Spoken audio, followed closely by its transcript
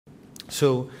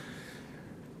So,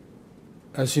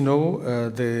 as you know,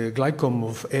 the glycome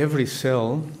of every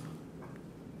cell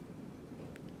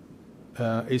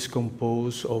is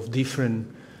composed of different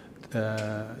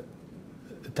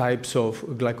types of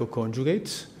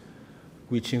glycoconjugates,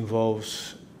 which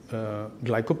involves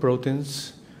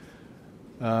glycoproteins,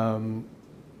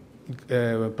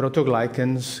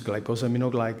 proteoglycans,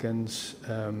 glycosaminoglycans,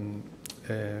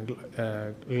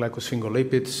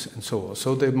 glycosphingolipids, and so on.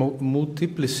 So the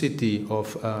multiplicity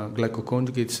of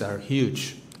glycoconjugates are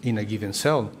huge in a given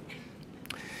cell.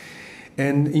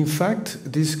 And in fact,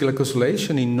 this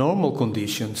glycosylation in normal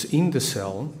conditions in the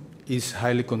cell is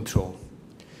highly controlled.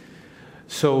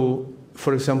 So,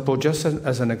 for example, just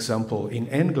as an example, in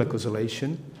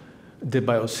N-glycosylation, the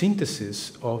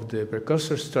biosynthesis of the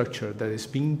precursor structure that is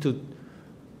being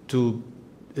to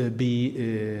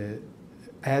be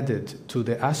added to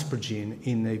the aspargine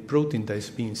in a protein that is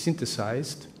being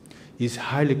synthesized is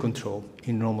highly controlled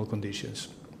in normal conditions.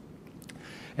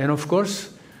 And of course,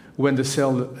 when the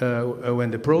cell, when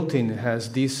the protein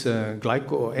has this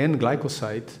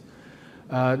N-glycoside,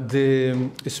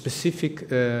 the specific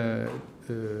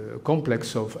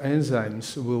complex of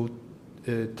enzymes will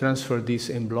transfer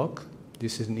this en bloc,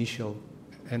 this initial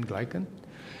N-glycan.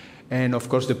 And of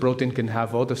course, the protein can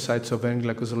have other sites of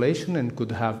N-glycosylation and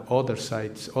could have other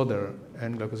sites, other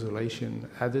N-glycosylation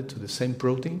added to the same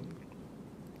protein.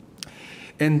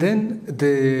 And then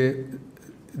the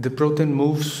protein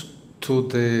moves to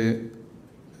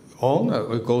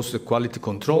it goes to quality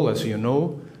control, as you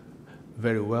know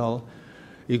very well.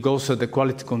 It goes to the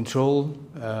quality control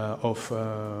of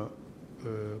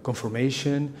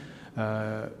conformation.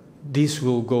 The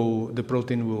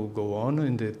protein will go on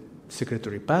in the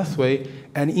secretory pathway,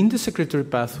 and in the secretory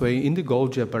pathway, in the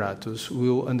Golgi apparatus,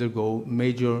 will undergo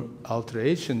major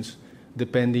alterations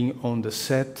depending on the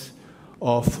set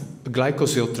of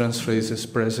glycosyltransferases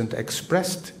present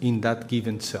expressed in that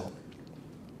given cell.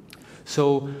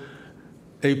 So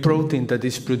a protein that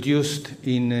is produced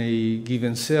in a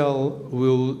given cell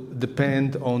will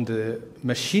depend on the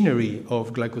machinery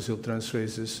of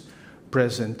glycosyltransferases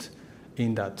present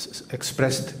in that,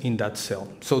 expressed in that cell.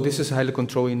 So this is highly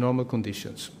controlled in normal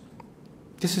conditions.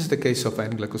 This is the case of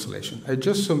N-glycosylation. I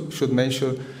just should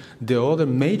mention the other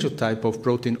major type of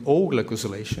protein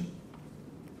O-glycosylation,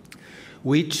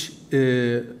 which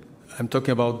I'm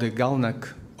talking about the GalNAc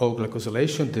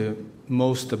O-glycosylation, the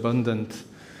most abundant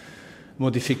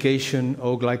modification,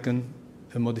 O-glycan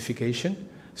modification.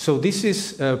 So this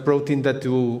is a protein that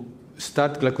will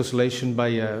start glycosylation by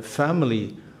a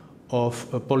family of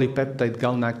polypeptide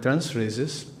GalNAc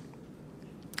transferases.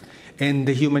 And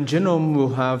the human genome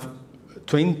will have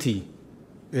 20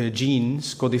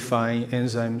 genes codifying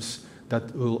enzymes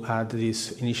that will add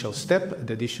this initial step,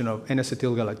 the addition of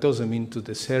N-acetylgalactosamine to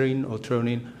the serine or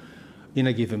threonine in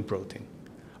a given protein.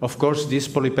 Of course, these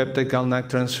polypeptide GalNAc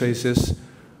transferases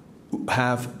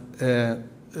have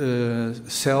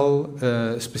cell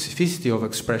specificity of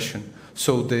expression.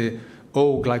 So the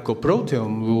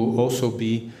O-glycoproteome will also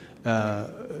be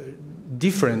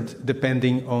different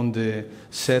depending on the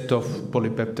set of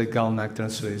polypeptide GalNAc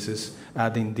transferases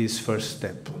adding this first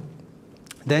step.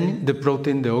 Then the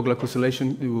protein, the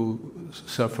O-glycosylation, will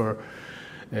suffer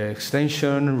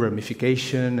extension,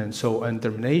 ramification, and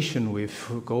termination with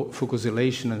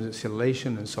fucosylation and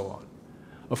acylation and so on.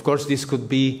 Of course, this could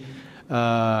be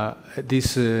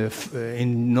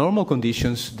in normal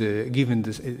conditions. Given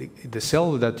the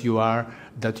cell that you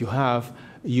have,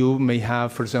 you may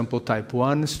have, for example, type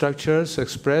 1 structures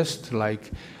expressed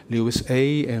like Lewis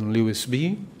A and Lewis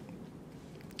B.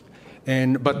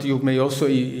 But you may also,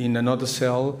 in another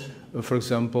cell, for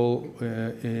example,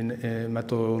 in a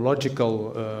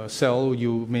hematological cell,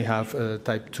 you may have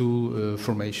type 2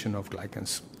 formation of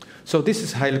glycans. So this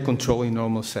is highly controlled in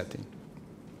normal setting.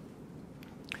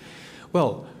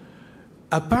 Well,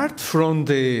 apart from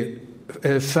the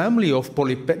family of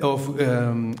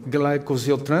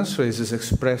glycosyltransferases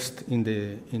expressed in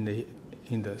the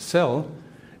cell,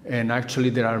 and actually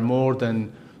there are more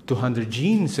than 200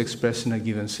 genes expressed in a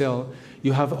given cell,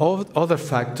 you have other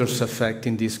factors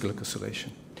affecting this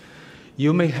glycosylation.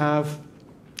 You may have,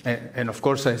 and of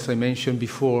course, as I mentioned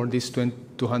before, these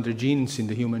 200 genes in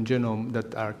the human genome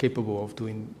that are capable of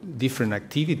doing different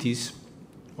activities,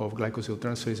 of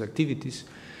glycosyltransferase activities.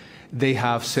 They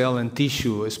have cell and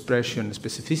tissue expression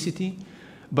specificity.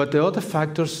 But the other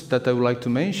factors that I would like to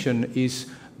mention is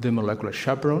the molecular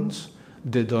chaperones,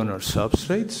 the donor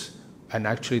substrates, and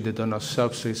actually the donor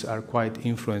substrates are quite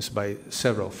influenced by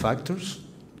several factors.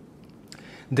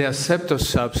 the acceptor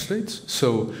substrates.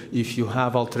 So if you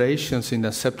have alterations in the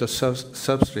acceptor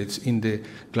substrates in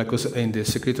the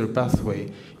secretory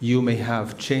pathway, you may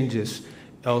have changes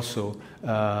also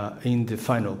in the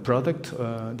final product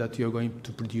that you're going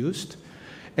to produce.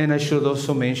 And I should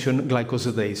also mention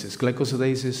glycosidases.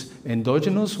 Glycosidases,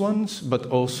 endogenous ones, but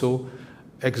also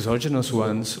exogenous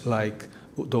ones, like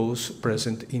those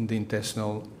present in the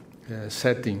intestinal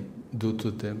setting due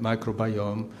to the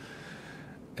microbiome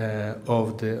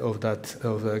of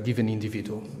a given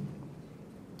individual.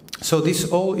 So this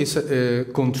all is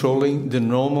controlling the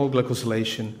normal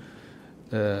glycosylation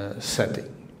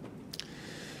setting.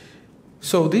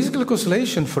 So this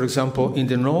glycosylation, for example, in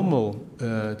the normal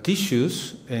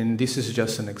tissues, and this is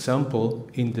just an example,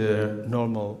 in the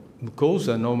normal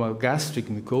mucosa, normal gastric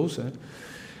mucosa,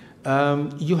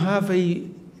 you have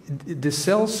the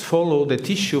cells follow, the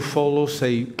tissue follows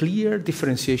a clear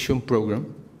differentiation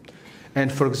program.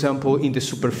 And for example, in the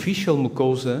superficial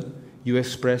mucosa, you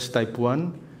express type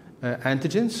 1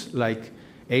 antigens like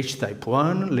H type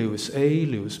 1, Lewis A,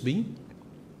 Lewis B.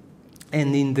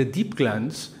 And in the deep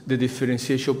glands, the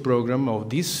differentiation program of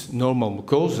this normal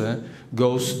mucosa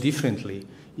goes differently.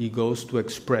 It goes to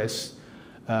express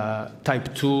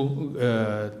type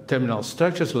 2 terminal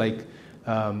structures like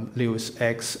Lewis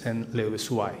X and Lewis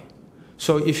Y.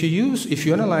 So if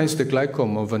you analyze the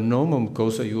glycome of a normal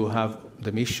mucosa, you have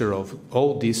the mixture of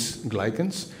all these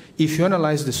glycans. If you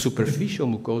analyze the superficial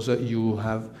mucosa, you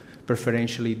have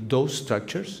preferentially those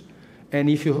structures. And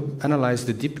if you analyze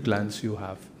the deep glands, you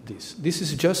have this. This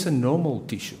is just a normal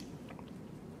tissue.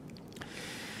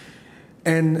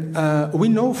 And we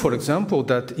know, for example,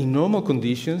 that in normal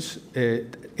conditions,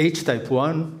 H type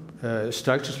 1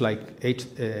 structures like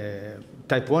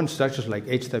type 1 structures like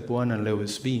H type 1 and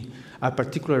Lewis B are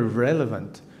particularly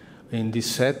relevant in this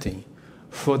setting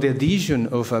for the adhesion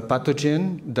of a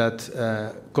pathogen that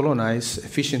colonizes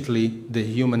efficiently the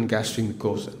human gastric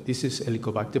mucosa. This is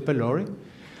Helicobacter pylori,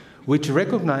 which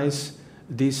recognizes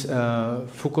this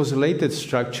fucosylated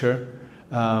structure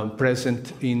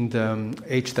present in the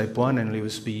H type 1 and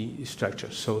Lewis B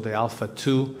structures. So the alpha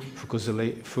 2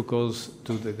 fucose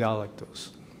to the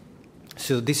galactose.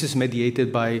 So this is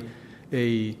mediated by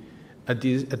a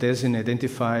adhesion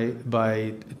identified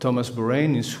by Thomas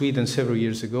Borain in Sweden several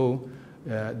years ago,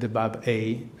 the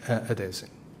BAB-A adhesion.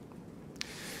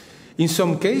 In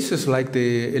some cases, like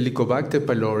the Helicobacter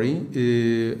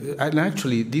pylori, and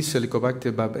actually this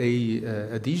Helicobacter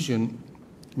BAB-A adhesion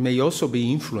may also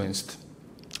be influenced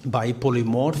by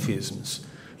polymorphisms,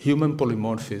 human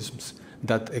polymorphisms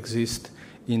that exist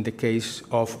in the case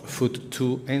of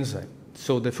FUT2 enzyme.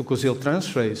 So the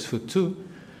fucosyltransferase FUT2,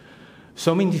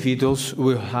 some individuals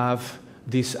will have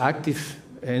this active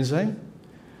enzyme,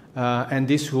 and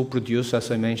this will produce,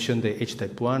 as I mentioned, the H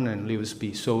type 1 and Lewis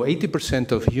B. So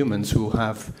 80% of humans who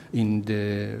have, in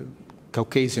the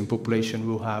Caucasian population,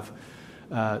 will have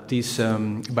this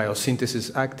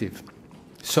biosynthesis active.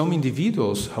 Some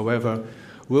individuals, however,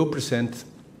 will present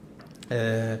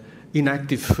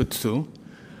inactive FUT2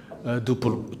 due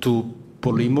to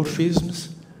polymorphisms,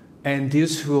 and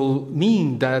this will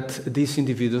mean that these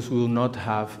individuals will not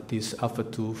have this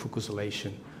alpha-2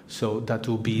 fucosylation. So that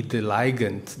will be the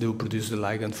ligand, they will produce the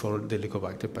ligand for the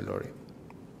Helicobacter pylori.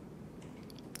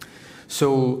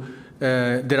 So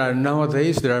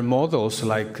nowadays there are models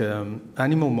like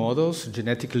animal models,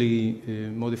 genetically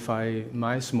modified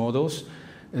mice models.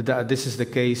 This is the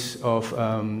case of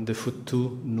the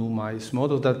FUT2 new mice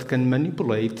model that can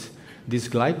manipulate this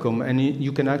glycome, and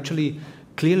you can actually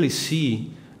clearly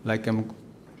see, like I'm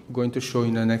going to show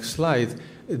in the next slide,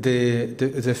 the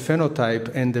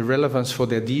phenotype and the relevance for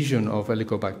the adhesion of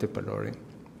Helicobacter pylori.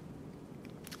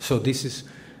 So this is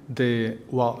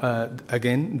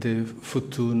again the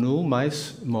FUT2 null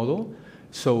mice model.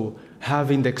 So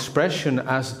having the expression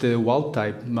as the wild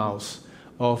type mouse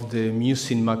of the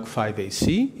mucin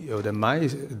MUC5AC, or the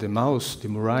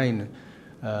murine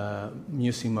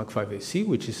mucin MUC5AC,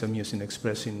 which is a mucin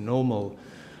expressed in normal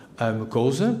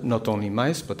mucosa, not only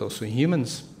mice, but also in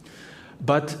humans.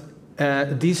 But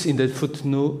this in the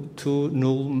FUT2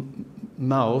 null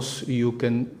mouse, you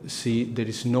can see there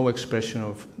is no expression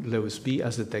of Lewis B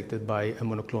as detected by a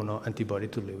monoclonal antibody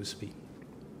to Lewis B.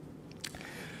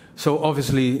 So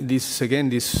obviously,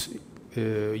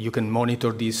 you can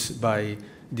monitor this by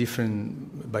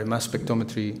mass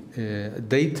spectrometry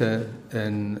data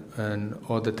and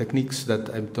other techniques that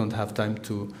I don't have time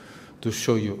to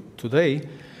show you today.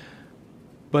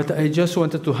 But I just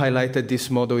wanted to highlight that this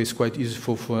model is quite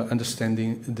useful for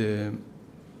understanding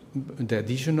the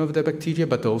adhesion of the bacteria,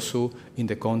 but also in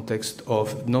the context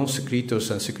of non-secretors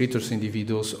and secretors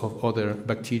individuals of other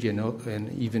bacteria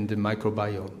and even the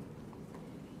microbiome.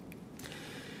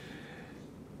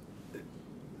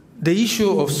 The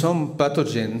issue of some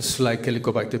pathogens like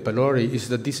Helicobacter pylori is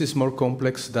that this is more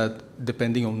complex than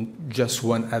depending on just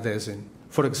one adhesin.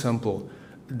 For example,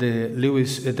 the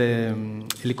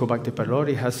Helicobacter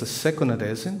pylori has a second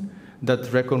adhesin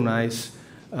that recognizes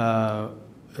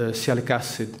sialic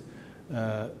acid.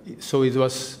 So it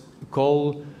was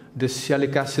called the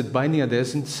sialic acid binding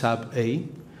adhesin SAB-A.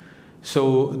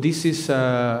 So this is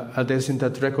an adhesin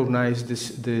that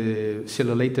recognizes the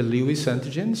cellulated Lewis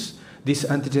antigens. These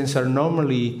antigens are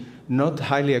normally not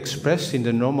highly expressed in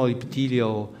the normal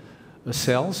epithelial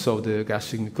cells of the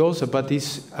gastric mucosa, but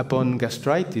upon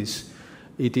gastritis,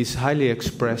 it is highly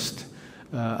expressed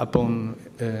upon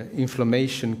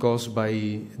inflammation caused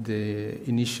by the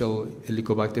initial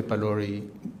Helicobacter pylori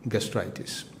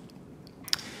gastritis.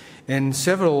 And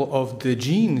several of the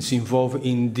genes involved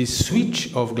in this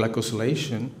switch of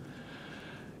glycosylation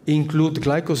include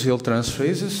glycosyl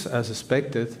transferases, as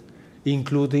expected,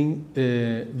 including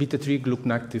beta-3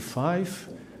 gluconactive 5,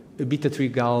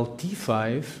 beta-3 gal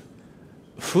T5,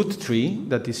 FUT3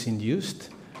 that is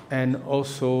induced, and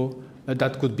also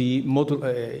that could be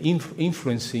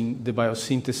influencing the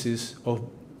biosynthesis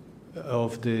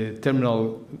of the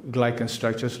terminal glycan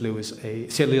structures Lewis A,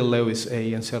 cellular Lewis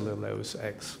A and cellular Lewis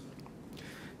X.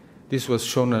 This was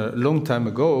shown a long time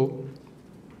ago.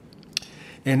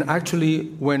 And actually,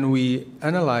 when we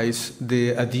analyze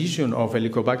the adhesion of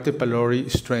Helicobacter pylori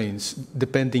strains,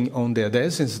 depending on the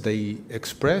adhesins they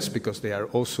express, because they are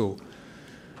also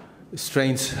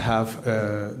strains have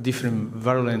different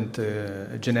virulent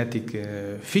genetic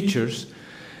features,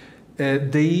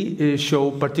 they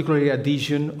show particularly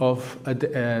adhesion of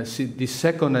the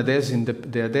second adhesin,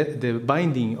 the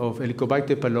binding of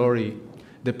Helicobacter pylori,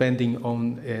 depending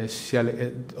on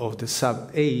of the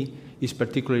sub-A, is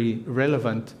particularly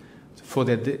relevant for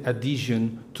the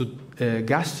adhesion to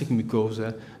gastric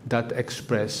mucosa that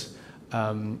express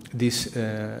these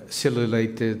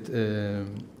cellulated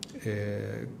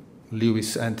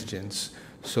Lewis antigens.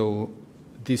 So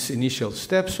this initial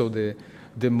step, so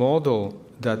the model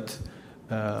that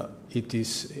it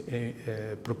is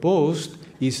proposed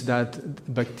is that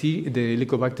the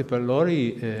Helicobacter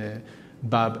pylori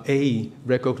BAB-A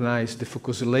recognize the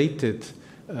fucosylated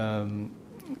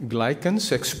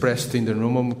glycans expressed in the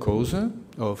normal mucosa,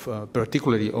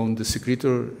 particularly on the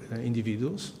secretor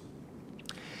individuals.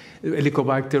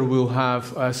 Helicobacter will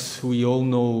have, as we all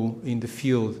know in the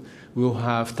field, will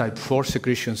have type 4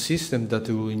 secretion system that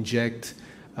will inject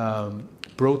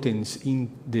proteins in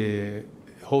the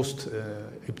host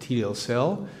epithelial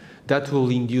cell that will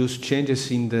induce changes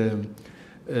in the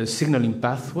signaling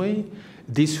pathway.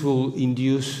 This will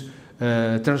induce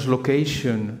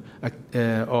translocation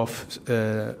of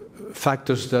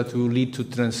factors that will lead to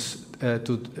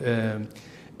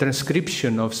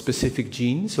transcription of specific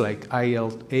genes like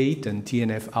IL-8 and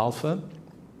TNF-alpha,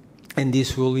 and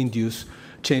this will induce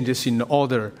changes in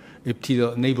other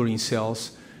epithelial neighboring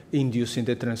cells, inducing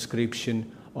the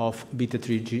transcription of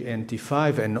beta-3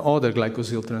 GNT5 and other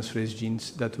glycosyl transferase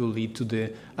genes that will lead to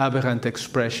the aberrant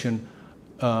expression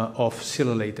of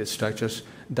cellulated structures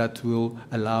that will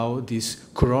allow this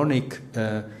chronic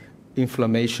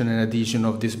inflammation and adhesion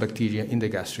of this bacteria in the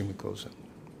gastric mucosa.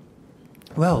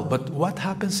 Well, but what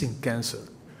happens in cancer?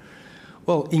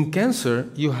 Well, in cancer,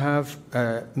 you have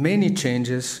many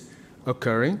changes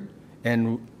occurring,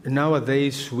 and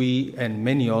nowadays we and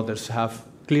many others have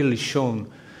clearly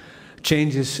shown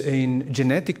changes in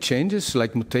genetic changes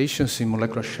like mutations in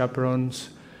molecular chaperones,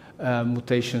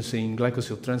 mutations in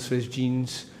glycosyl transferase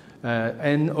genes,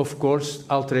 and of course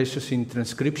alterations in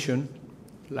transcription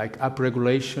like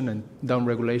upregulation and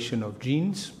downregulation of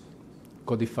genes,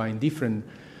 codifying different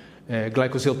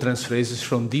glycosyl transferases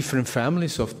from different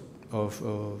families of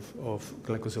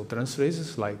glycosyl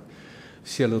transferases like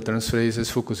cellular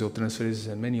transferases, fucosyl transferases,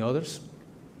 and many others.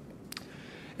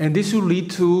 And this will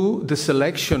lead to the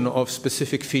selection of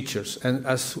specific features. And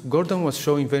as Gordon was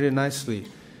showing very nicely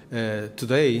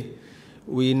today,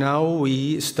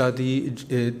 we study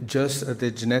just at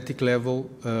the genetic level,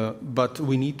 but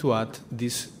we need to add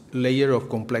this layer of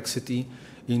complexity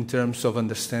in terms of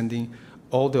understanding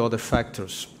all the other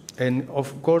factors. And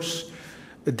of course,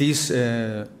 these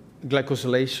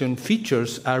glycosylation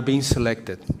features are being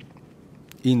selected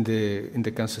in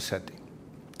the cancer setting,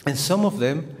 and some of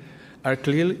them are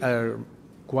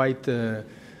quite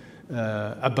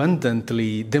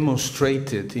abundantly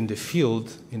demonstrated in the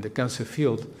field, in the cancer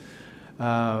field.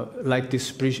 like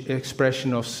this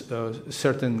expression of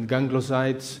certain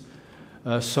gangliosides,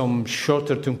 some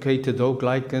shorter truncated O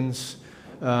glycans,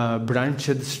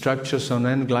 branched structures on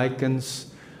N glycans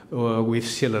with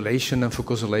sialylation and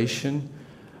fucosylation,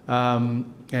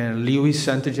 and Lewis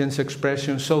antigens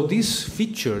expression. So these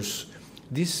features,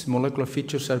 these molecular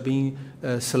features, are being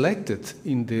selected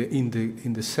in the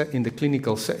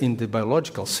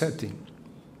biological setting.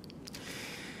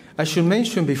 I should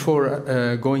mention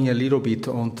before going a little bit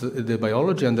on the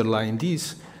biology underlying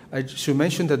these, I should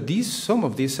mention that some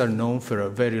of these are known for a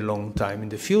very long time in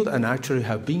the field and actually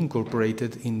have been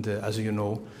incorporated in the, as you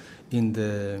know, in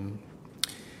the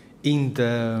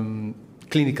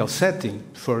clinical setting.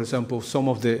 For example, some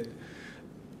of the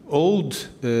old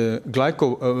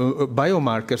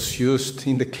biomarkers used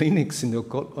in the clinics, in the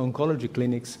oncology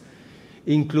clinics,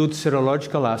 include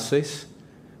serological assays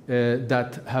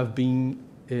that have been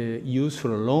used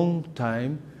for a long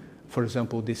time. For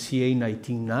example, the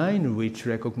CA19-9, which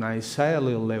recognizes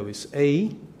sialyl Lewis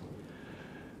A,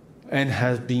 and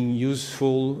has been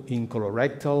useful in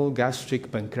colorectal, gastric,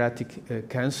 pancreatic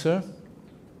cancer.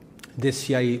 The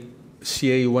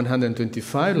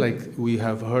CA125, like we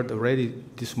have heard already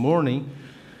this morning,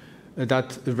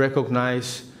 that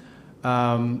recognize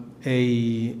a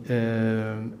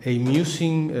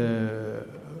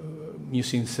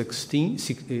mucin 16,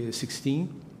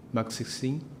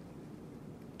 MAC16,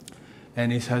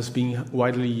 and it has been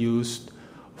widely used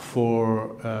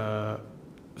for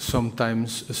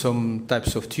sometimes some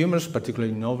types of tumors,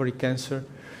 particularly in ovary cancer,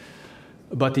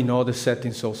 but in other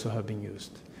settings also have been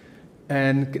used.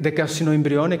 And the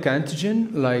carcinoembryonic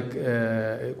antigen,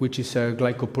 which is a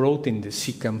glycoprotein, the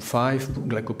CEACAM5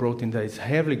 glycoprotein that is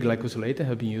heavily glycosylated,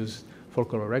 have been used for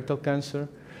colorectal cancer,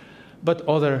 but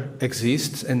other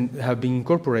exists and have been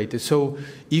incorporated. So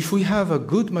if we have a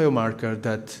good biomarker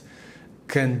that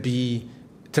can be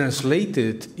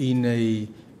translated in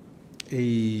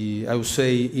I would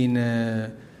say, in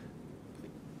a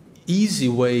easy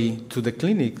way to the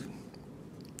clinic,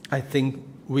 I think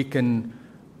we can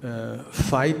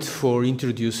fight for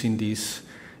introducing this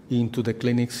into the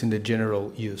clinics in the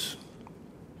general use,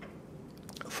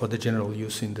 for the general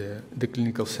use in the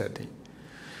clinical setting.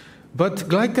 But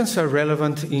glycans are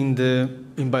relevant in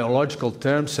biological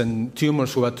terms, and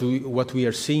tumors, what we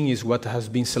are seeing is what has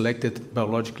been selected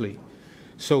biologically.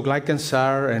 So glycans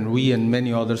are, and we and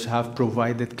many others have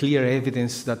provided clear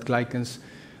evidence that glycans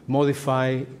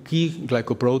modify key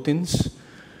glycoproteins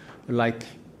like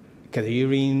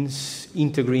cadherins,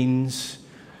 integrins,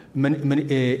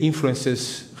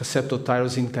 influences receptor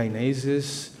tyrosine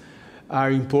kinases, are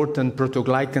important.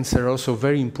 Protoglycans are also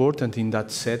very important in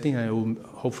that setting. I will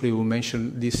hopefully will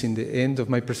mention this in the end of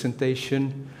my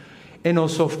presentation. And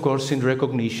also, of course, in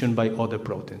recognition by other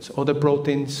proteins. Other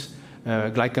proteins,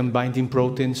 glycan binding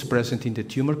proteins present in the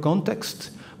tumor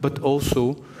context, but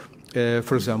also,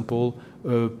 for example,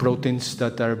 proteins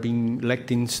that are being,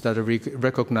 lectins that are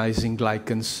recognizing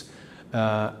glycans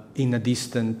in a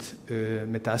distant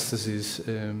metastasis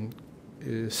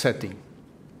setting.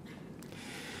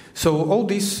 So all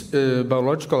these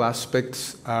biological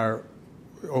aspects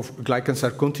of glycans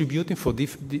are contributing for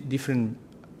different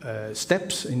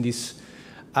steps in this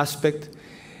aspect.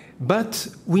 But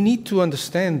we need to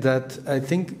understand that, I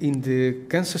think, in the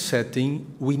cancer setting,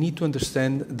 we need to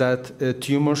understand that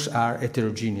tumors are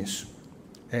heterogeneous.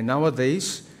 And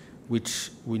nowadays, which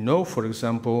we know, for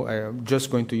example, I am just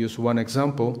going to use one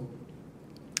example,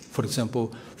 for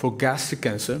example, for gastric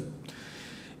cancer.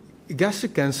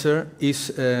 Gastric cancer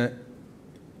is,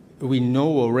 we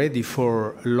know already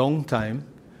for a long time,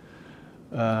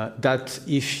 that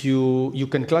if you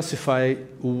can classify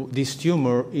this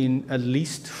tumor in at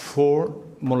least 4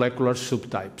 molecular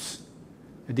subtypes.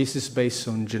 This is based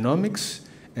on genomics,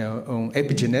 on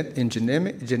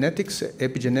genetics,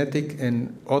 epigenetic,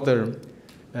 and other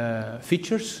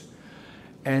features.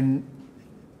 And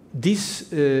these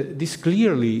 4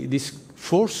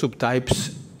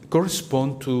 subtypes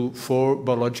correspond to 4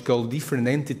 biological different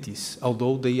entities,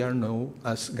 although they are known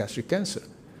as gastric cancer.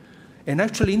 And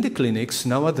actually, in the clinics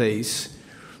nowadays,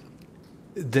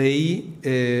 the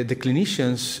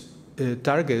clinicians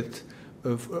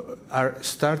are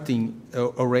starting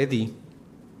already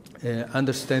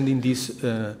understanding this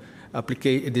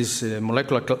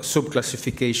molecular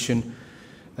subclassification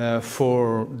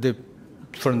for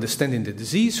understanding the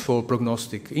disease, for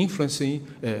prognostic influencing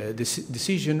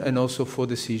decision, and also for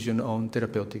decision on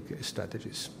therapeutic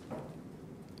strategies.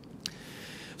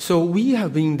 So we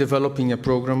have been developing a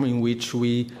program in which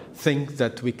we think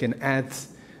that we can add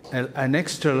an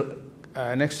extra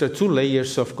 2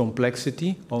 layers of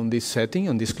complexity on this setting,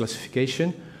 on this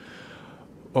classification.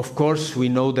 Of course, we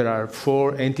know there are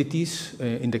 4 entities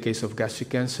in the case of gastric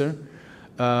cancer,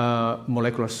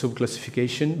 molecular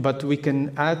subclassification, but we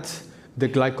can add the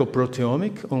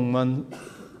glycoproteomic on one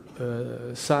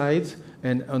side,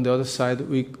 and on the other side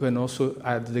we can also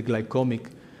add the glycomic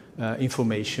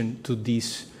information to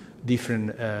these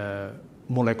different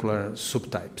molecular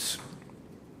subtypes.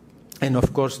 And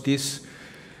of course this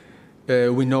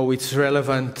we know it's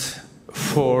relevant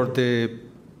for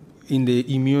in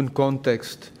the immune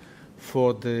context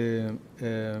for the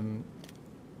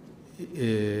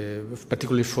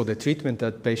particularly for the treatment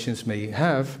that patients may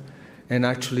have, and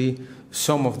actually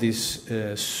some of these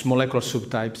molecular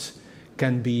subtypes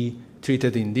can be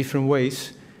treated in different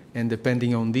ways, and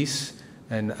depending on this,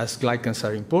 and as glycans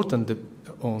are important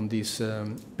on this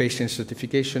patient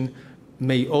stratification,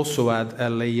 may also add a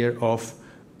layer of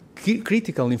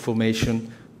critical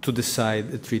information to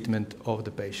decide the treatment of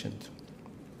the patient.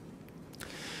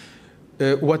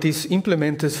 What is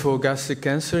implemented for gastric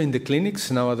cancer in the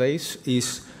clinics nowadays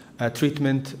is a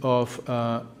treatment of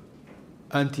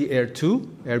anti-HER2.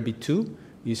 HER2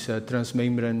 is a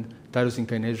transmembrane tyrosine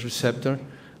kinase receptor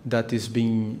that is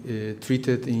being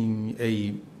treated in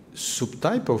a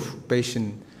subtype of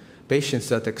patients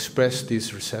that express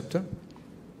this receptor.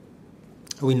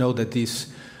 We know that this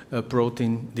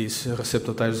protein, this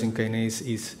receptor tyrosine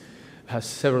kinase, has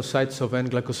several sites of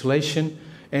N-glycosylation,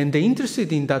 and the interest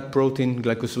in that protein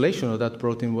glycosylation, or that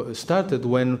protein, started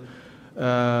when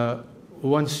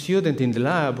one student in the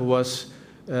lab was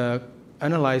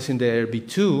analyzing the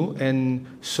HER2 and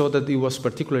saw that it was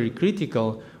particularly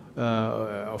critical.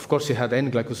 Of course, it had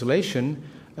N-glycosylation,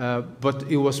 but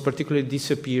it was particularly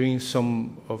disappearing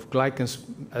some of glycans,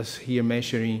 as here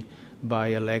measuring by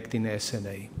a lectin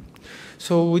SNA.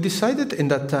 So we decided in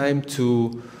that time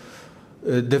to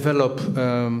develop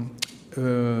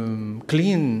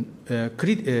clean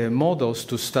models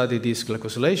to study this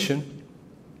glycosylation.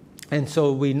 And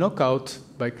so we knock out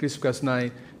by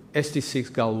CRISPR-Cas9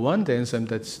 ST6-Gal1, the enzyme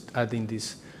that's adding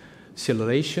this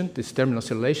cellulation, this terminal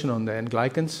cellulation on the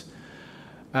N-glycans.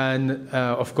 And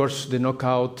of course, the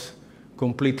knockout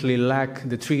completely lack,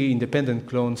 the 3 independent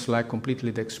clones lack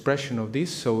completely the expression of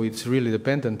this, so it's really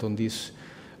dependent on this,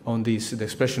 the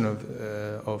expression of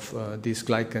this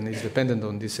glycan is dependent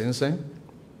on this enzyme.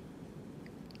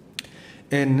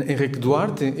 And Enrique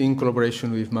Duarte, in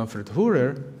collaboration with Manfred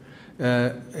Hurer,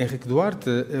 Enrique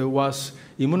Duarte was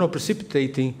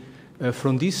immunoprecipitating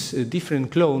from these different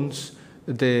clones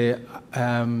the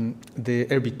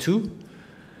HER2,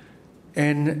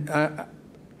 and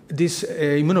this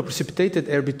immunoprecipitated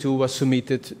HER2 was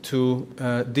submitted to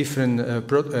different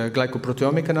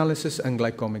glycoproteomic analysis and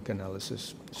glycomic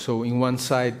analysis. So in one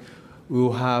side, we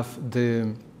will have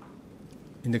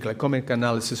in the glycomic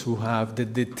analysis, we have the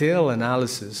detailed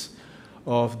analysis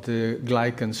of the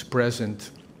glycans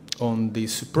present on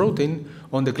this protein.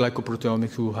 On the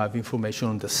glycoproteomics, we will have information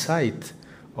on the site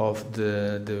of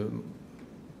the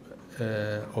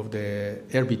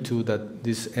HER2 that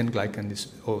this N-glycan is,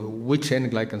 or which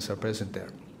N-glycans are present there.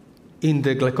 In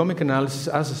the glycomic analysis,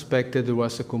 as expected, there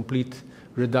was a complete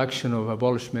reduction of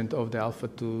abolishment of the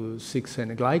alpha-2,6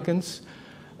 N-glycans,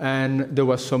 and there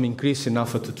was some increase in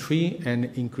alpha-2,3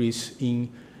 and increase in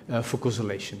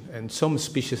fucosylation. And some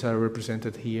species are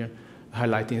represented here,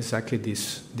 highlighting exactly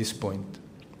this point.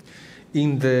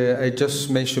 I just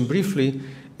mentioned briefly,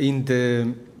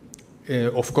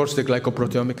 of course, the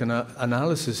glycoproteomic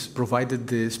analysis provided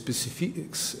the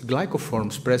specific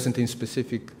glycoforms present in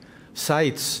specific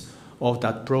sites of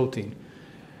that protein.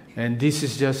 And this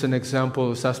is just an example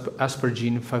of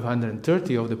aspargine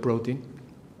 530 of the protein,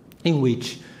 in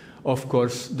which, of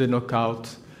course, the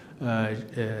knockout,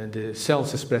 the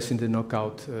cells expressing the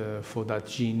knockout for that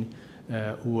gene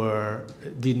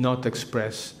did not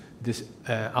express this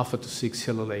alpha-2,6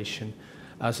 cellulation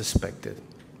as expected.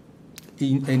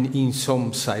 In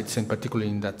some sites, and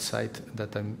particularly in that site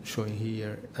that I'm showing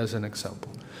here as an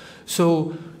example.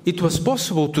 So it was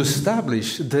possible to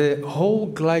establish the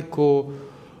whole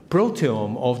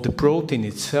glycoproteome of the protein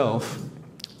itself,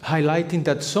 highlighting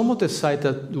that some of the sites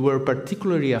that were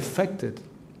particularly affected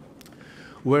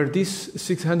were these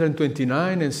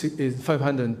 629 and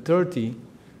 530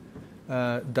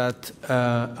 that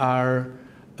are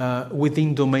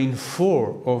within domain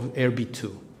 4 of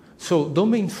HER2. So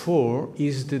domain 4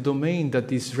 is the domain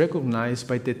that is recognized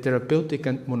by the therapeutic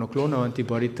and monoclonal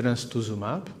antibody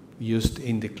trastuzumab used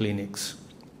in the clinics.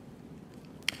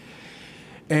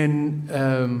 And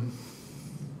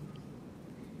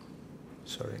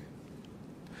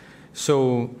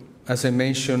so as I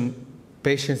mentioned,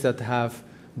 patients that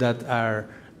are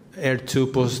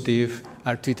HER2 positive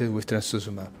are treated with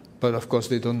trastuzumab. but of course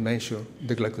they don't measure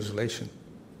the glycosylation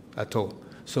at all.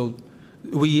 So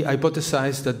we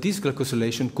hypothesized that this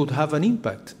glycosylation could have an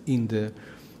impact in the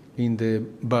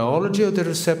biology of the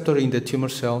receptor in the tumor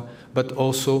cell, but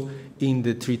also in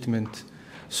the treatment.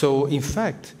 So in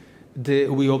fact,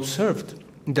 we observed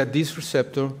that this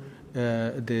receptor,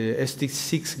 the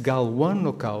ST6-GAL1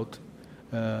 knockout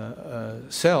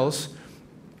cells,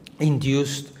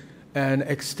 induced an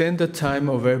extended time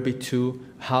of RB2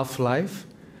 half-life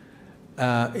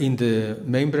in the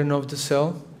membrane of the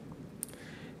cell,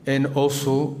 and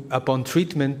also upon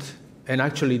treatment, and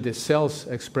actually the cells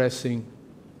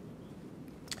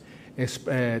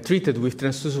treated with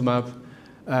trastuzumab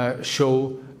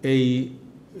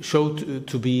showed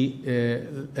to be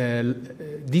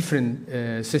different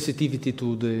sensitivity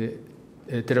to the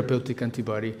therapeutic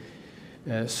antibody.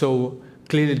 So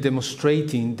clearly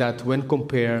demonstrating that when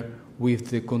compared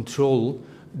with the control,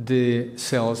 the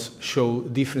cells show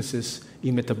differences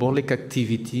in metabolic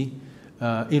activity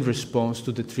in response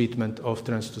to the treatment of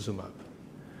trastuzumab.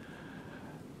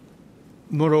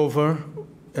 Moreover,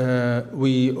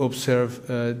 we observe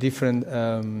different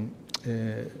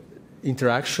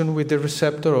interaction with the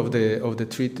receptor of the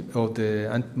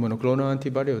monoclonal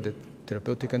antibody, of the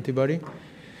therapeutic antibody,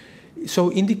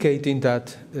 so indicating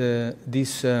that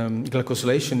this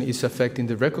glycosylation is affecting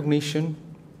the recognition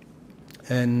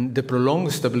and the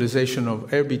prolonged stabilization of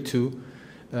RB2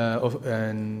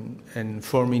 and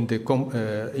forming the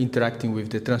interacting with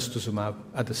the trastuzumab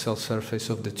at the cell surface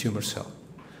of the tumor cell.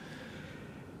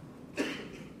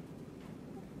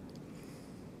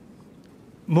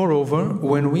 Moreover,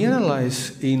 when we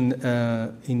analyze in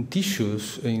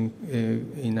tissues,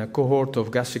 in a cohort of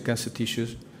gastric cancer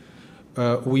tissues,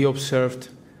 we observed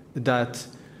that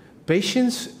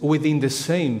patients within the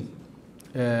same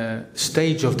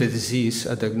stage of the disease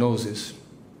at diagnosis,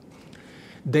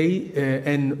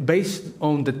 and based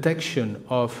on detection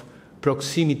of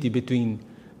proximity between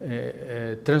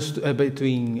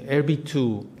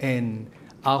RB2 and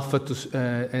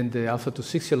and the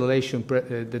alpha-2 cellulation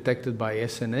detected by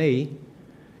SNA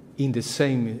in the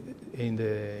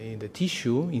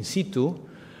tissue in situ,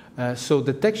 so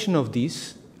detection of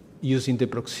this using the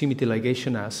proximity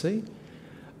ligation assay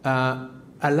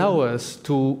allow us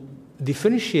to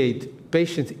differentiate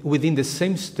patients within the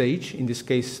same stage, in this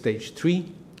case stage 3,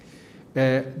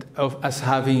 as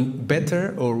having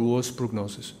better or worse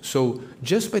prognosis. So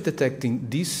just by detecting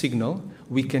this signal,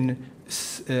 we can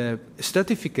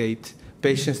stratificate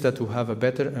patients that will have a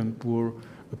better and poor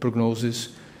prognosis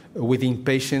within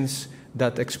patients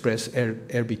that express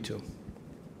RB2.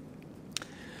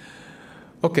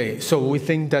 Okay, so we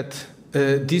think that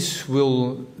in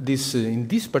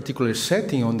this particular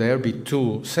setting, on the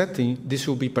RB2 setting, this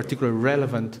will be particularly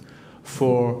relevant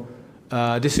for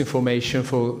this information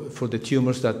for the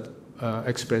tumors that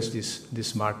express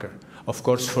this marker. Of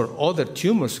course, for other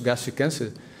tumors, gastric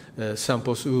cancer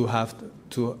samples, we will have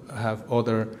to have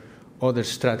other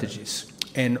strategies.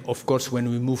 And of course, when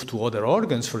we move to other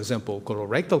organs, for example,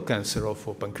 colorectal cancer or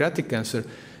for pancreatic cancer,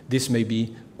 this may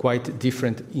be quite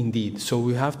different indeed. So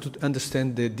we have to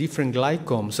understand the different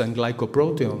glycomes and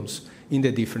glycoproteomes in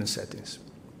the different settings.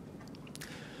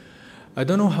 I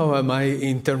don't know how am I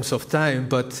in terms of time,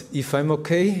 but if I'm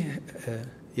okay,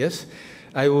 yes,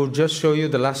 I will just show you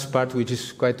the last part, which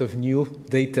is quite of new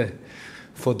data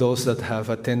for those that have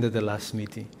attended the last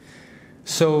meeting.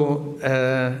 So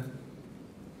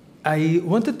I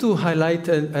wanted to highlight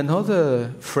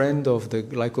another friend of the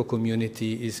glyco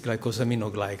community is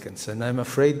glycosaminoglycans, and I'm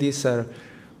afraid these are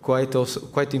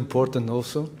quite important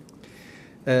also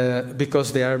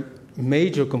because they are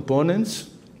major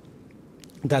components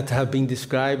that have been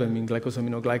described. I mean,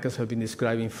 glycosaminoglycans have been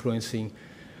described influencing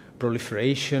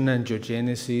proliferation,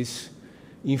 angiogenesis,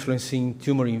 influencing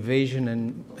tumor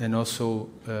invasion, and also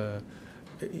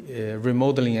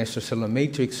remodeling extracellular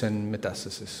matrix and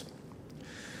metastasis.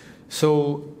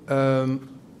 So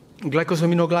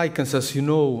glycosaminoglycans, as you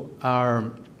know,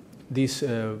 are these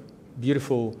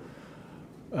beautiful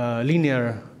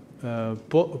linear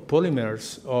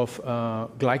polymers of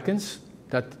glycans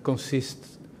that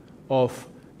consist of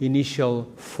initial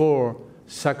 4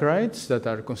 saccharides that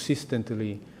are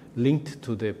consistently linked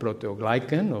to the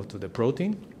proteoglycan or to the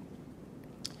protein.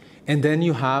 And then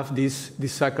you have these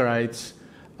saccharides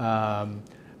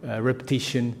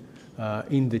repetition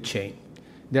in the chain.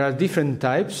 There are different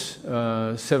types.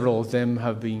 Several of them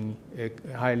have been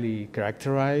highly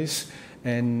characterized,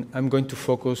 and I'm going to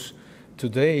focus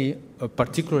today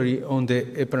particularly on the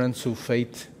heparan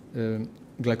sulfate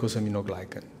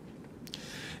glycosaminoglycan.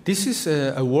 This is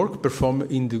a work performed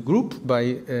in the group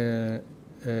by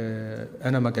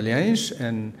Ana Magalhães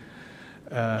and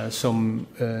some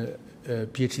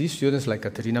PhD students like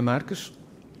Katerina Marcus.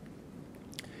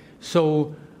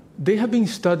 So they have been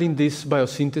studying this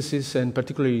biosynthesis and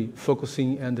particularly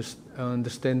focusing on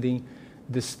understanding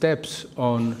the steps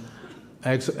on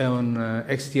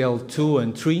XTL2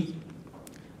 and 3,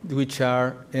 which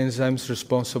are enzymes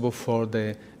responsible for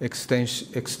the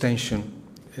extension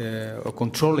or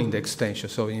controlling the extension,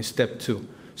 so in step 2.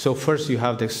 So first you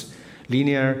have this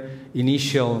linear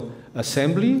initial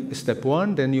assembly, step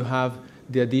 1, then you have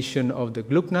the addition of the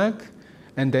glucnag,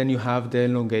 and then you have the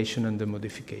elongation and the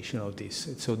modification of this.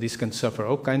 So this can suffer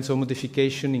all kinds of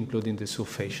modification, including the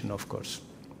sulfation, of course.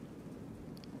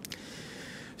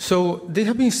 So they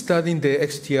have been studying the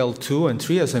XTL2 and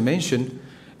 3, as I mentioned,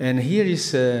 and here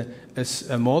is a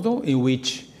model in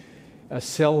which a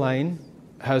cell line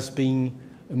has been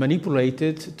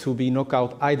manipulated to be knocked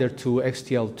out either to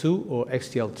XTL2 or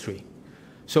XTL3.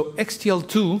 So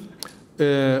XTL2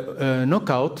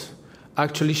 knockout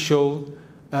actually show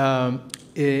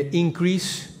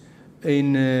increase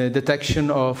in detection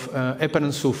of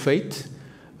heparan sulfate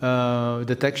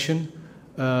detection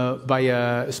by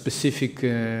a specific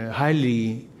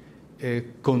highly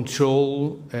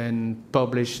controlled and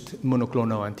published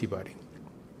monoclonal antibody.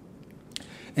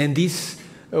 And this,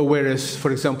 whereas,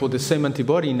 for example, the same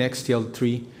antibody in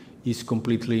XTL3 is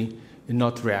completely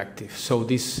not reactive. So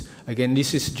this, again,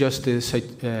 this is just a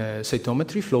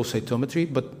cytometry, flow cytometry,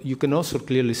 but you can also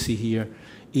clearly see here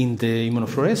in the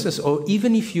immunofluorescence, or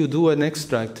even if you do an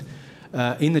extract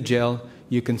in a gel,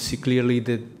 you can see clearly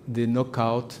the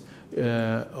knockout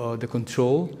or the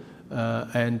control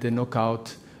and the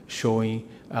knockout showing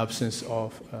absence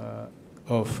of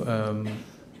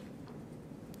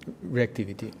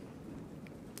reactivity.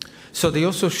 So they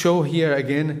also show here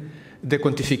again the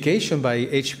quantification by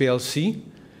HPLC.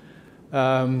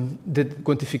 The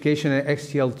quantification at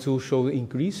XTL2 showed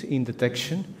increase in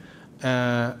detection,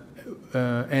 and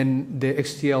the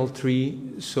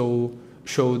XTL3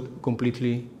 showed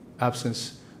completely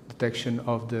absence detection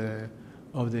of the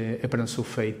heparan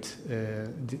sulfate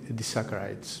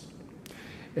disaccharides.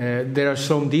 There are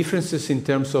some differences in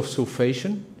terms of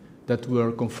sulfation that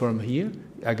were confirmed here,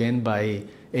 again by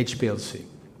HPLC.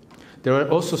 There are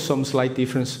also some slight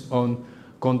difference on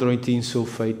chondroitin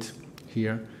sulfate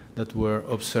here that were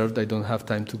observed. I don't have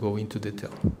time to go into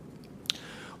detail.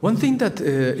 One thing that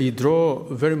it drew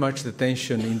very much the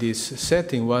attention in this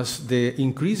setting was the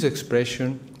increased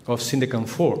expression of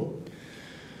syndecan-4.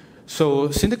 So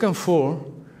syndecan-4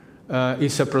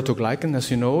 is a protoglycan,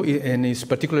 as you know, and is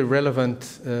particularly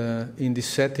relevant in this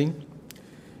setting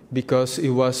because it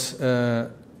was,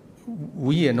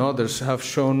 we and others have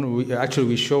shown,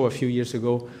 we showed a few years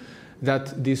ago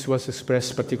that this was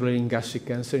expressed particularly in gastric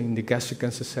cancer, in the gastric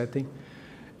cancer setting.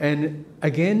 And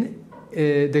again,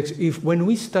 when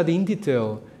we study in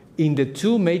detail in the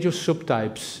two major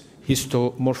subtypes,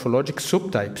 histomorphologic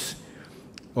subtypes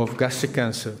of gastric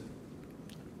cancer,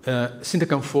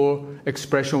 syndecan-4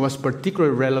 expression was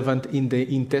particularly relevant in the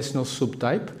intestinal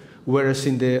subtype, whereas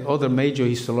in the other major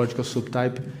histological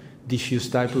subtype, diffuse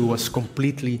type, it was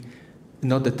completely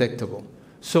not detectable.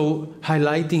 So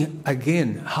highlighting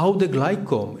again how the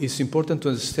glycome is important to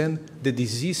understand the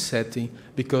disease setting,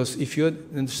 because if you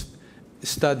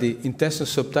study intestinal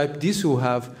subtype, this will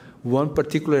have one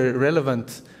particular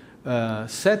relevant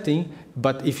setting,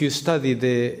 but if you study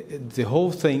the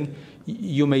whole thing,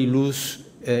 you may lose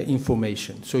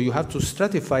information. So you have to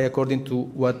stratify according to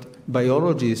what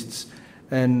biologists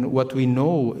and what we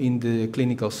know in the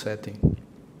clinical setting.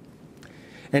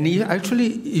 And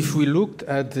actually, if we looked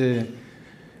at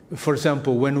for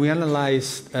example, when we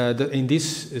analyzed in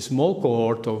this small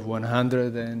cohort of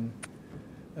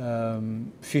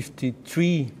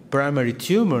 153 primary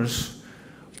tumors,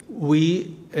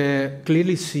 we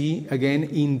clearly see, again,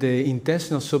 in the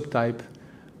intestinal subtype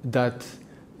that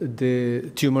the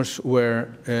tumors were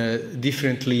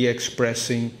differently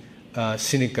expressing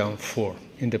syndecan-4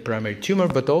 in the primary tumor,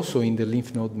 but also in the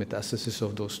lymph node metastasis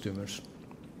of those tumors.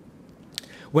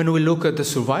 When we look at the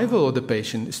survival of the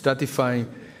patient, stratifying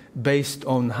based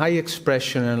on high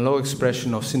expression and low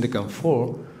expression of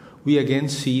syndecan-4, we again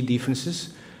see differences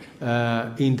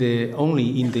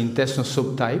only in the intestinal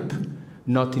subtype,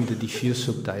 not in the diffuse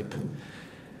subtype.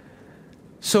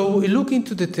 So we look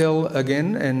into detail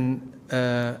again, and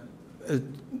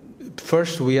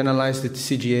first we analyzed the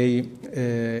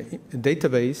TCGA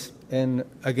database, and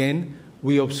again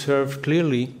we observed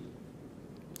clearly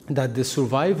that the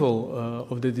survival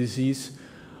of the disease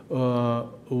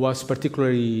was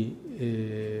particularly,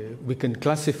 we can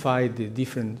classify the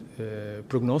different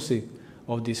prognosis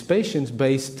of these patients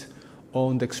based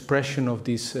on the expression of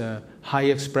this high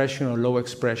expression or low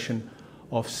expression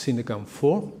of syndicam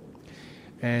 4.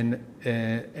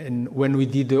 And when we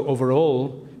did the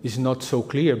overall, it's not so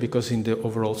clear because in the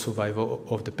overall survival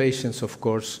of the patients, of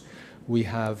course, we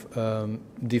have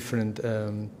different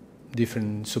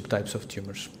subtypes of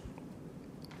tumors.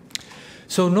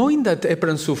 So knowing that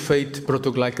heparan sulfate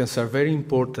protoglycans are very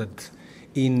important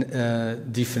in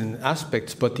different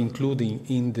aspects, but including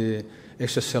in the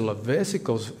extracellular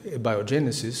vesicles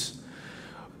biogenesis,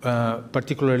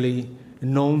 particularly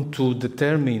known to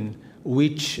determine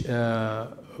which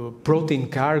protein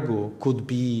cargo could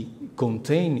be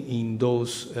contained in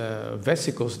those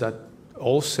vesicles that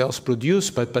all cells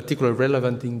produce, but particularly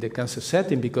relevant in the cancer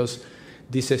setting because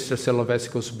these extracellular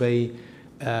vesicles may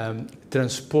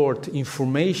transport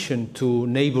information to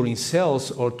neighboring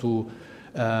cells or to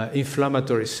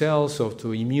inflammatory cells or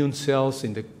to immune cells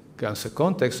in the cancer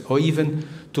context, or even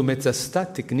to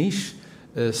metastatic niche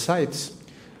sites.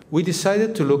 We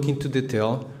decided to look into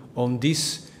detail on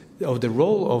the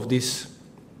role of these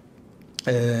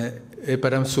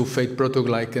heparan sulfate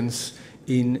protoglycans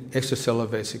in extracellular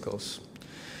vesicles.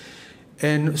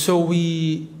 And so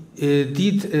we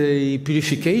did a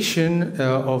purification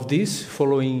of this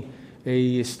following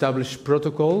a established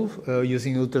protocol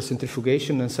using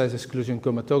ultracentrifugation and size exclusion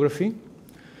chromatography,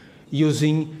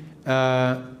 using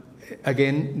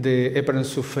again the heparan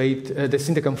sulfate, the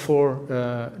syndicam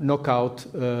 4 knockout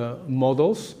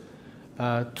models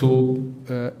to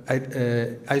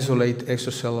isolate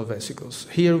extracellular vesicles.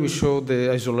 Here we show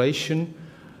the isolation,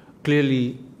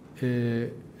 clearly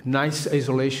nice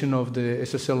isolation of the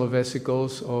extracellular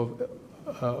vesicles of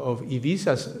EVs,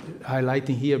 as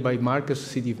highlighting here by markers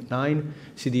CD9,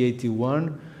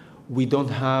 CD81. We don't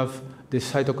have the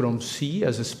cytochrome C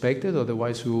as expected,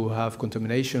 otherwise we will have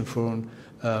contamination from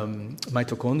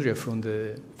mitochondria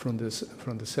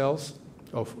from the cells.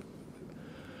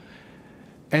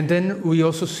 And then we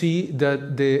also see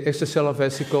that the extracellular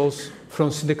vesicles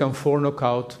from syndicam 4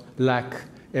 knockout lack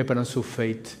heparan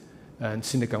sulfate and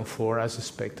syndicam 4 as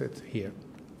expected here.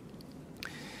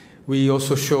 We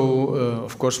also show,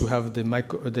 of course, we have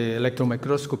the electron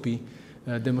microscopy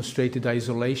demonstrated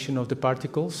isolation of the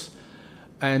particles,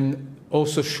 and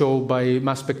also show by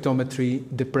mass spectrometry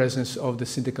the presence of the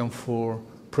syndicam 4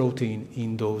 protein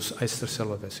in those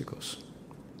extracellular vesicles.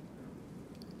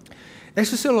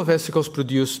 Extracellular vesicles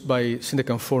produced by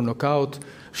syndicam 4 knockout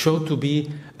show to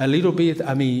be a little bit,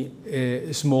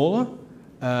 smaller,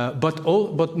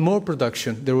 but more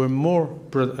production. There were more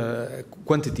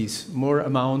quantities, more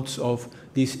amounts of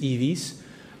these EVs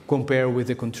compared with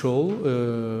the control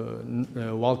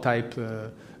wild-type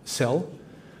cell,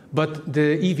 but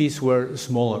the EVs were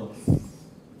smaller.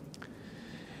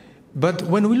 But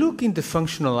when we look in the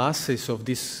functional assays of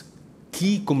these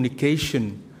key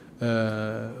communication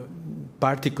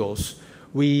particles,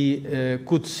 we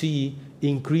could see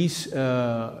increased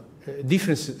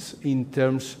differences in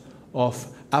terms of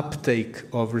uptake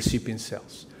of recipient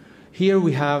cells. Here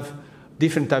we have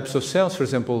different types of cells, for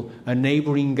example, a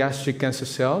neighboring gastric cancer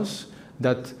cells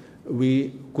that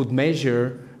we could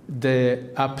measure the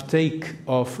uptake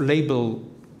of labeled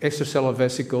extracellular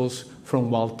vesicles from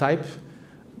wild type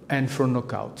and from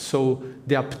knockout. So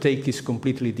the uptake is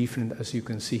completely different, as you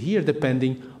can see here,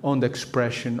 depending on the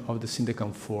expression of the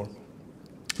syndicam 4.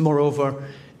 Moreover,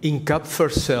 in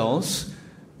Kupffer cells,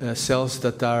 cells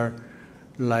that are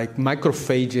like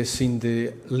macrophages in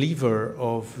the liver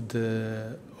of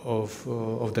the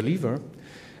liver,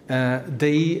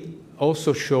 they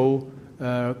also show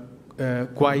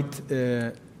quite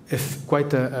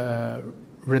a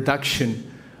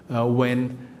reduction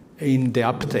when in the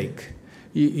uptake.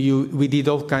 We did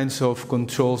all kinds of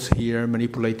controls here,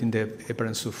 manipulating the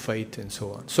heparan sulfate and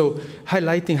so on. So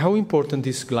highlighting how important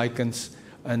these glycans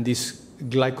and these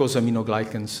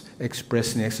glycosaminoglycans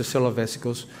expressed in extracellular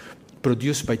vesicles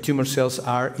produced by tumor cells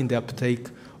are in the uptake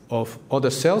of other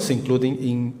cells, including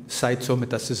in sites of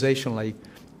metastasization, like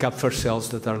Kupffer cells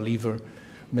that are liver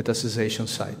metastasization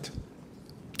site.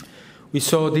 We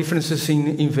saw differences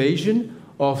in invasion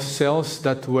of cells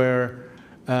that were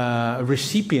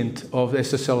recipient of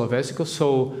extracellular vesicles.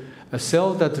 So a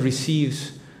cell that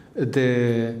receives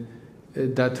the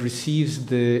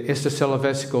extracellular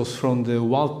vesicles from the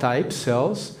wild-type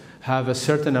cells have a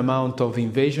certain amount of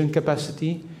invasion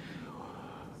capacity.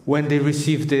 When they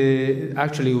receive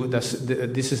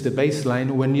this is the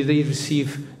baseline, when they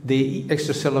receive the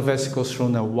extracellular vesicles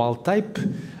from a wild-type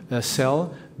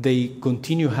cell, they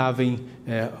continue having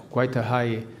quite a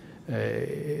high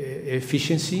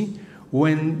efficiency.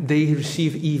 When they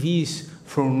receive EVs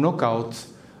from knockout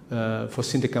for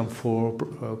syndicam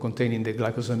 4 containing the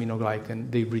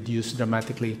glycosaminoglycan, they reduce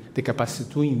dramatically the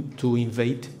capacity to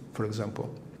invade, for example.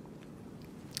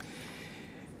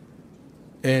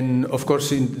 And of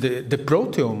course, in the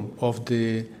proteome of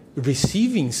the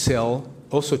receiving cell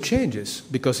also changes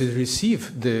because it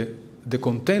receives the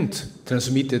content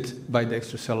transmitted by the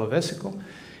extracellular vesicle.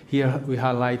 Here we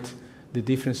highlight the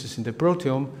differences in the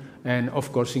proteome and,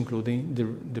 of course, including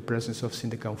the presence of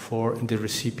syndicam-4 in the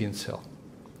recipient cell.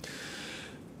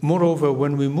 Moreover,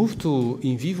 when we move to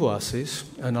in vivo assays,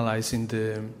 analyzing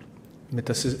the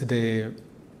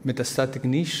metastatic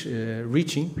niche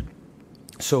reaching,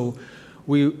 so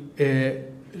we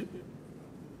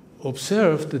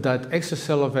observed that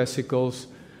extracellular vesicles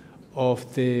of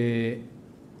the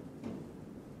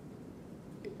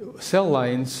cell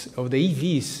lines of the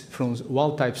EVs from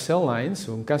wild-type cell lines,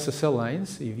 from cancer cell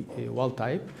lines,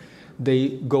 wild-type,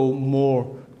 they go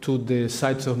more to the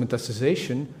sites of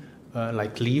metastasization,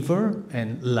 like liver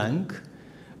and lung,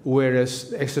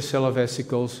 whereas extracellular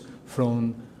vesicles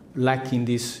from lacking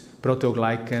this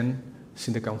proteoglycan,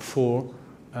 syndicam-4,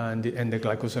 and the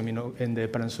glycosamino and the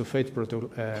parasulfate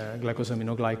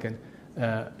glycosaminoglycan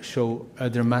show a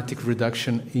dramatic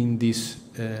reduction in this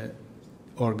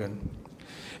organ.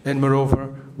 And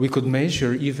moreover, we could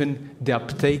measure even the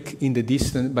uptake in the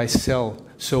distance by cell.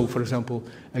 So, for example,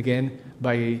 again,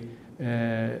 by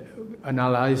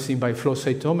analyzing by flow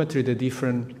cytometry the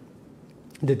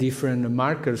different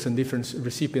markers and different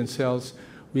recipient cells,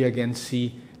 we again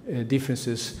see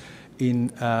differences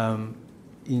in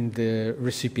the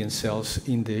recipient cells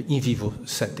in the in vivo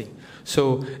setting.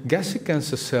 So gastric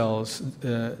cancer cells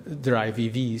derived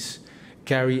EVs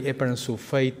carry heparan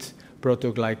sulfate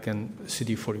proteoglycan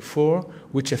CD44,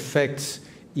 which affects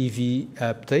EV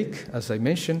uptake, as I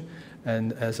mentioned,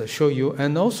 and as I show you,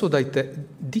 and also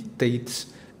dictates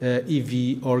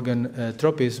EV organ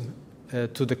tropism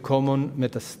to the common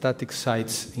metastatic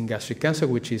sites in gastric cancer,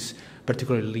 which is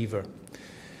particularly liver.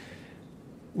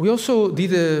 We also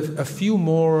did a few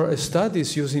more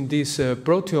studies using this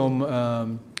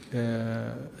proteome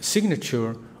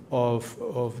signature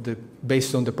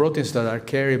based on the proteins that are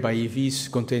carried by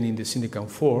EVs containing the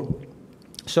syndicam-4.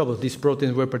 Some of these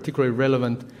proteins were particularly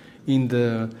relevant in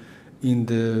the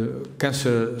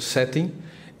cancer setting,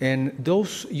 and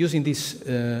those using these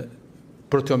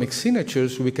proteomic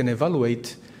signatures, we can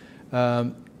evaluate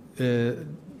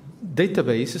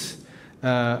databases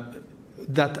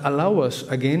that allow us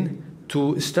again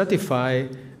to stratify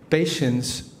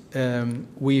patients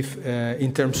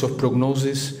in terms of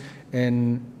prognosis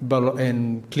and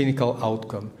clinical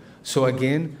outcome. So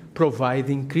again,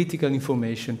 providing critical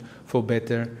information for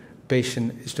better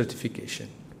patient stratification.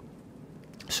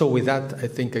 So with that, I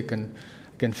think I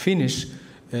can finish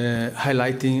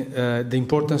highlighting the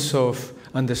importance of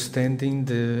understanding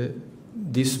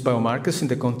these biomarkers in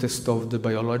the context of the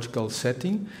biological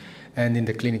setting and in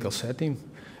the clinical setting.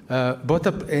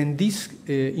 And this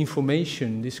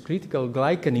information, this critical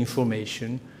glycan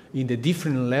information in the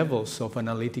different levels of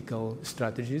analytical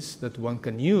strategies that one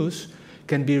can use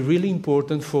can be really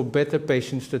important for better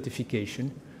patient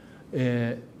stratification,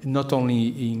 not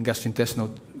only in gastrointestinal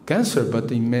cancer,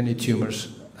 but in many tumors,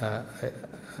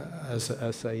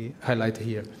 as I highlight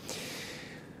here.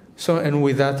 So, and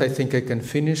with that, I think I can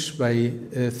finish by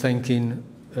thanking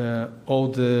all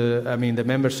the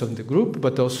members of the group,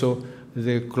 but also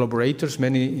the collaborators,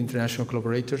 many international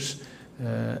collaborators,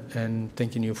 and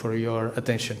thanking you for your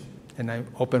attention. And I'm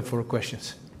open for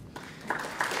questions.